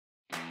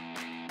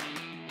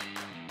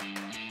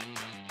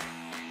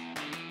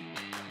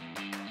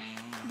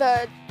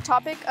The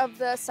topic of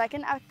the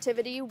second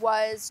activity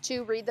was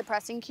to read the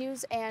pressing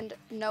cues and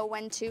know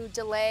when to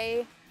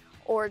delay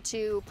or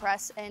to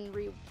press and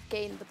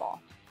regain the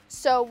ball.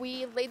 So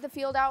we laid the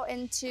field out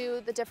into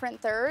the different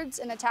thirds,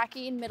 an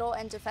attacking, middle,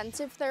 and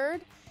defensive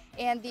third.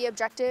 And the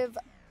objective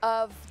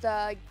of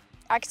the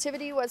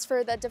activity was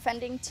for the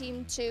defending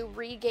team to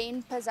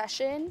regain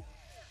possession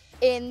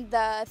in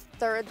the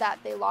third that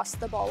they lost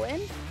the ball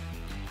in.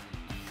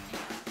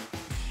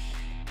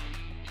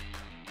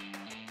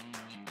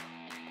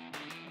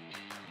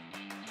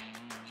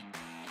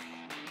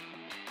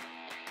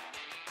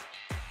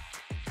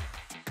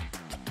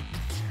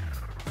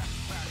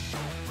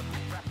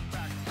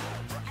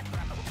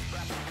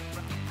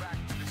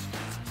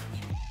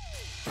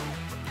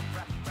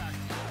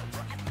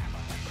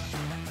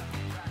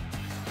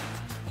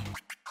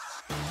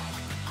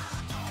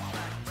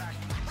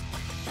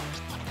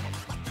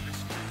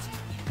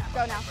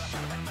 Go now.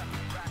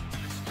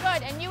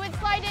 Good, and you would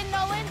slide in,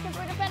 Nolan, because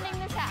we're defending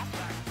this half.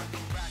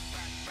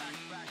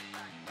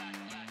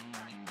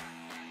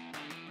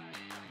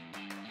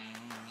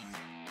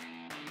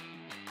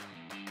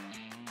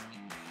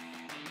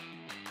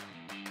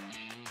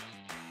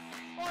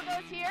 Ball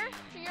goes here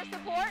to your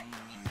support.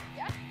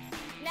 Yes.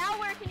 Now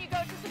where can you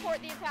go to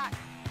support the attack?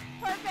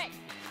 Perfect.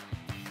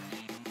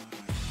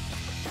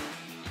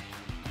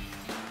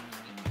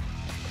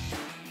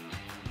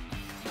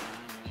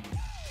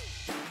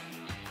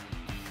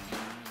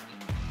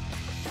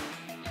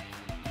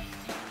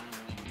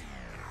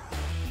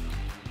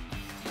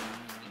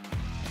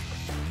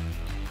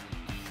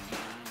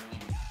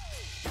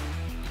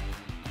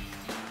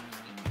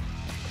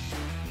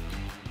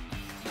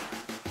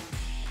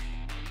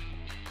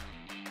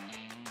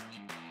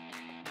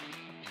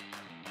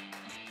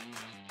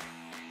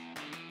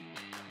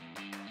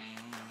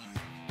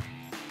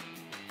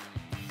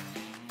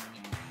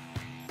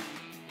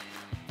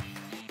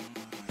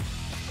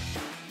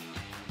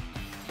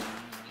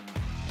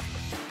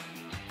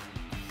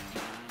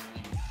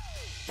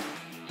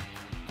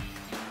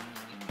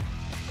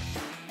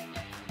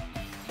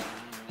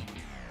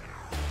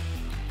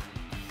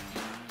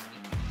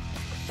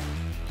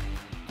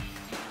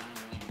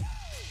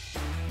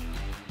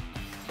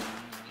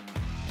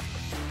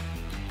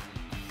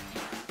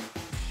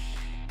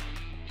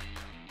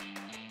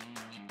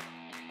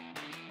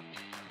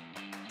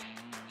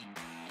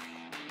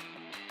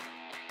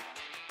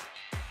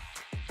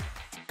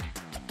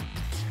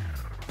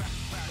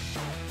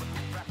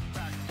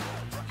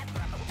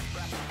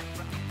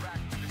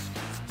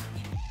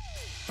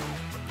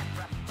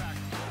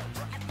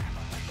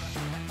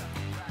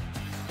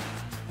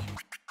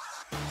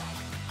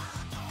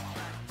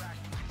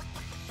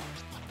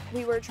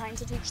 We were trying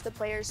to teach the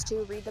players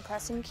to read the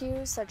pressing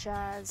cues, such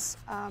as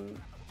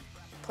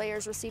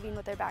players receiving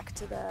with their back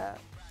to the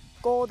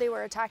goal they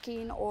were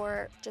attacking,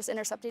 or just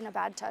intercepting a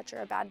bad touch or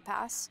a bad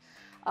pass,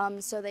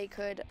 so they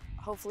could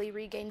hopefully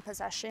regain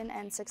possession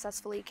and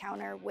successfully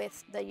counter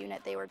with the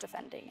unit they were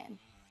defending in.